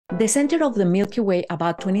The center of the Milky Way,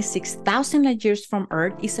 about 26,000 light years from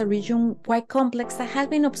Earth, is a region quite complex that has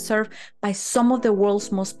been observed by some of the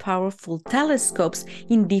world's most powerful telescopes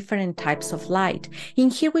in different types of light. In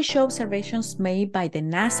here we show observations made by the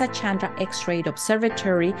NASA Chandra X-ray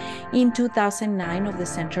Observatory in 2009 of the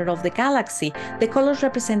center of the galaxy. The colors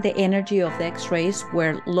represent the energy of the X-rays,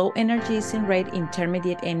 where low energy is in red,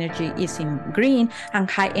 intermediate energy is in green,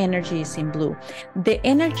 and high energy is in blue. The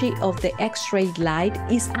energy of the X-ray light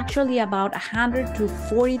is actually about 100 to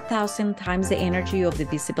 40,000 times the energy of the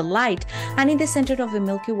visible light, and in the center of the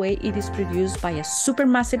Milky Way it is produced by a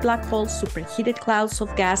supermassive black hole, superheated clouds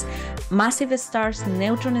of gas, massive stars,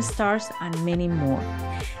 neutron stars, and many more.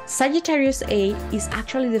 Sagittarius A is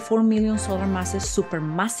actually the 4 million solar masses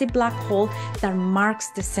supermassive black hole that marks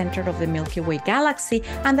the center of the Milky Way galaxy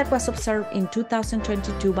and that was observed in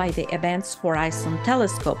 2022 by the Events Horizon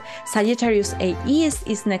Telescope. Sagittarius A East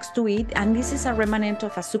is next to it, and this is a remnant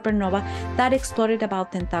of a supernova that exploded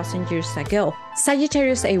about 10,000 years ago.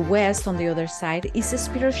 Sagittarius A West, on the other side, is a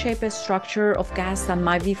spiral-shaped structure of gas that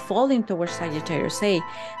might be falling towards Sagittarius A.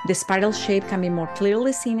 The spiral shape can be more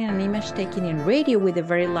clearly seen in an image taken in radio with a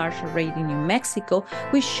very large array in New Mexico,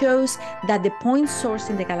 which shows that the point source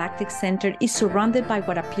in the galactic center is surrounded by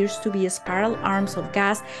what appears to be spiral arms of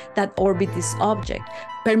gas that orbit this object.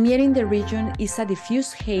 Permeating the region is a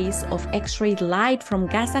diffuse haze of X-ray light from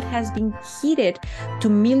gas that has been heated to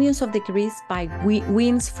millions of degrees by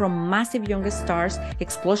winds from massive young stars,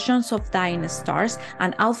 explosions of dying stars,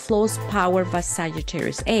 and outflows powered by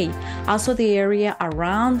Sagittarius A. Also, the area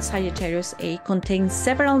around Sagittarius A contains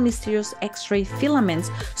several mysterious X-ray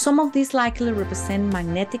filaments. Some of these likely represent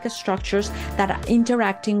magnetic structures that are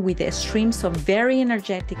interacting with the streams of very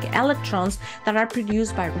energetic electrons that are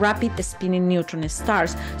produced by rapid spinning neutron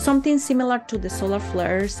stars, something similar to the solar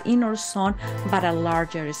flares in our sun, but a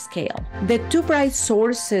larger scale. The two bright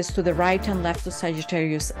sources to the right and left of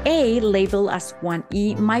Sagittarius A, labeled as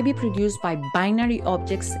 1E, might be produced by binary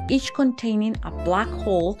objects, each containing a black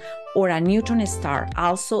hole or a neutron star.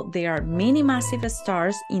 Also, there are many massive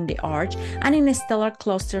stars in the arch, and in a stellar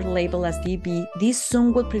cluster labeled as DB, this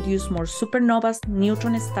soon will produce more supernovas,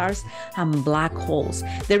 neutron stars, and black holes.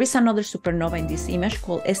 There is another supernova in this image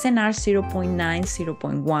called SNR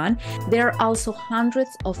 0.9, There are also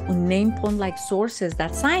hundreds of unnamed point-like sources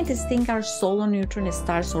that scientists think are solo neutron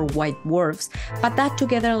stars or white dwarfs, but that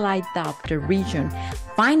together light up the region.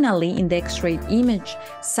 Finally, in the X-ray image,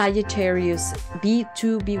 Sagittarius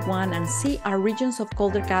B2, B1, and C are regions of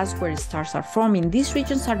colder gas where stars are forming. These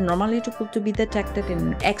regions are normally too cool to be detected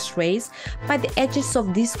in X-rays, but the edges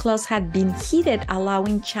of these clouds had been heated,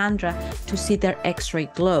 allowing Chandra to see their X-ray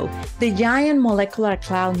glow. The giant molecular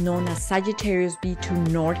cloud known as Sagittarius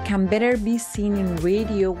B2 North can better be seen in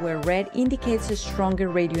radio, where red indicates a stronger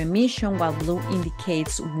radio emission while blue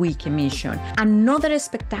indicates weak emission. Another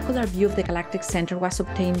spectacular view of the galactic center was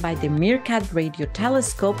obtained by the MeerKAT radio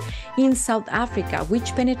telescope in South Africa,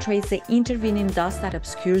 which penetrates the intervening dust that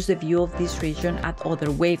obscures the view of this region at other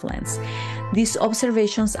wavelengths. These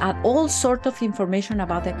observations add all sorts of information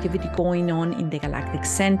about the activity going on in the galactic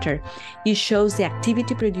center. It shows the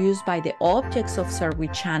activity produced by the objects observed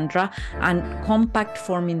with Chandra and compact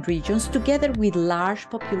forming regions, together with large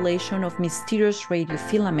population of mysterious radio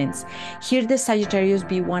filaments. Here the Sagittarius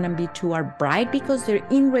B1 and B2 are bright because they're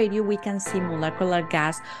in radio we can see molecular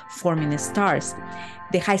gas forming stars.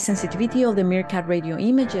 The high sensitivity of the MeerKAT radio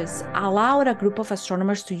images allowed a group of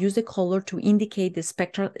astronomers to use the color to indicate the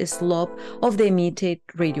spectral slope of the emitted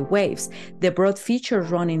radio waves. The broad feature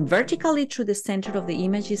running vertically through the center of the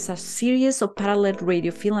image is a series of parallel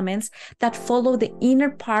radio filaments that follow the inner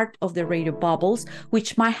part of the radio bubbles,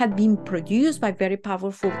 which might have been produced by very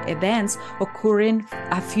powerful events occurring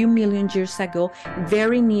a few million years ago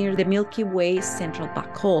very near the Milky Way central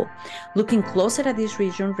black hole. Looking closer at this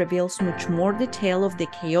region reveals much more detail of the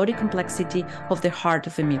chaotic complexity of the heart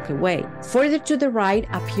of the Milky Way. Further to the right,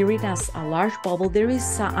 appearing as a large bubble, there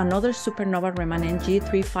is another supernova remnant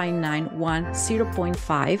G3591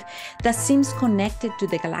 0.5 that seems connected to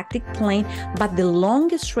the galactic plane, but the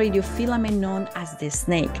longest radio filament known as the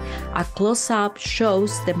snake. A close-up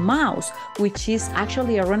shows the mouse, which is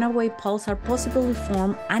actually a runaway pulsar possibly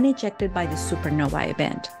formed and ejected by the supernova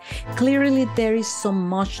event. Clearly, there is so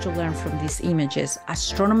much to learn from these images.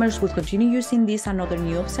 Astronomers will continue using these and other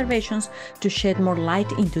new observations to shed more light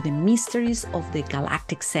into the mysteries of the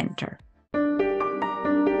galactic center.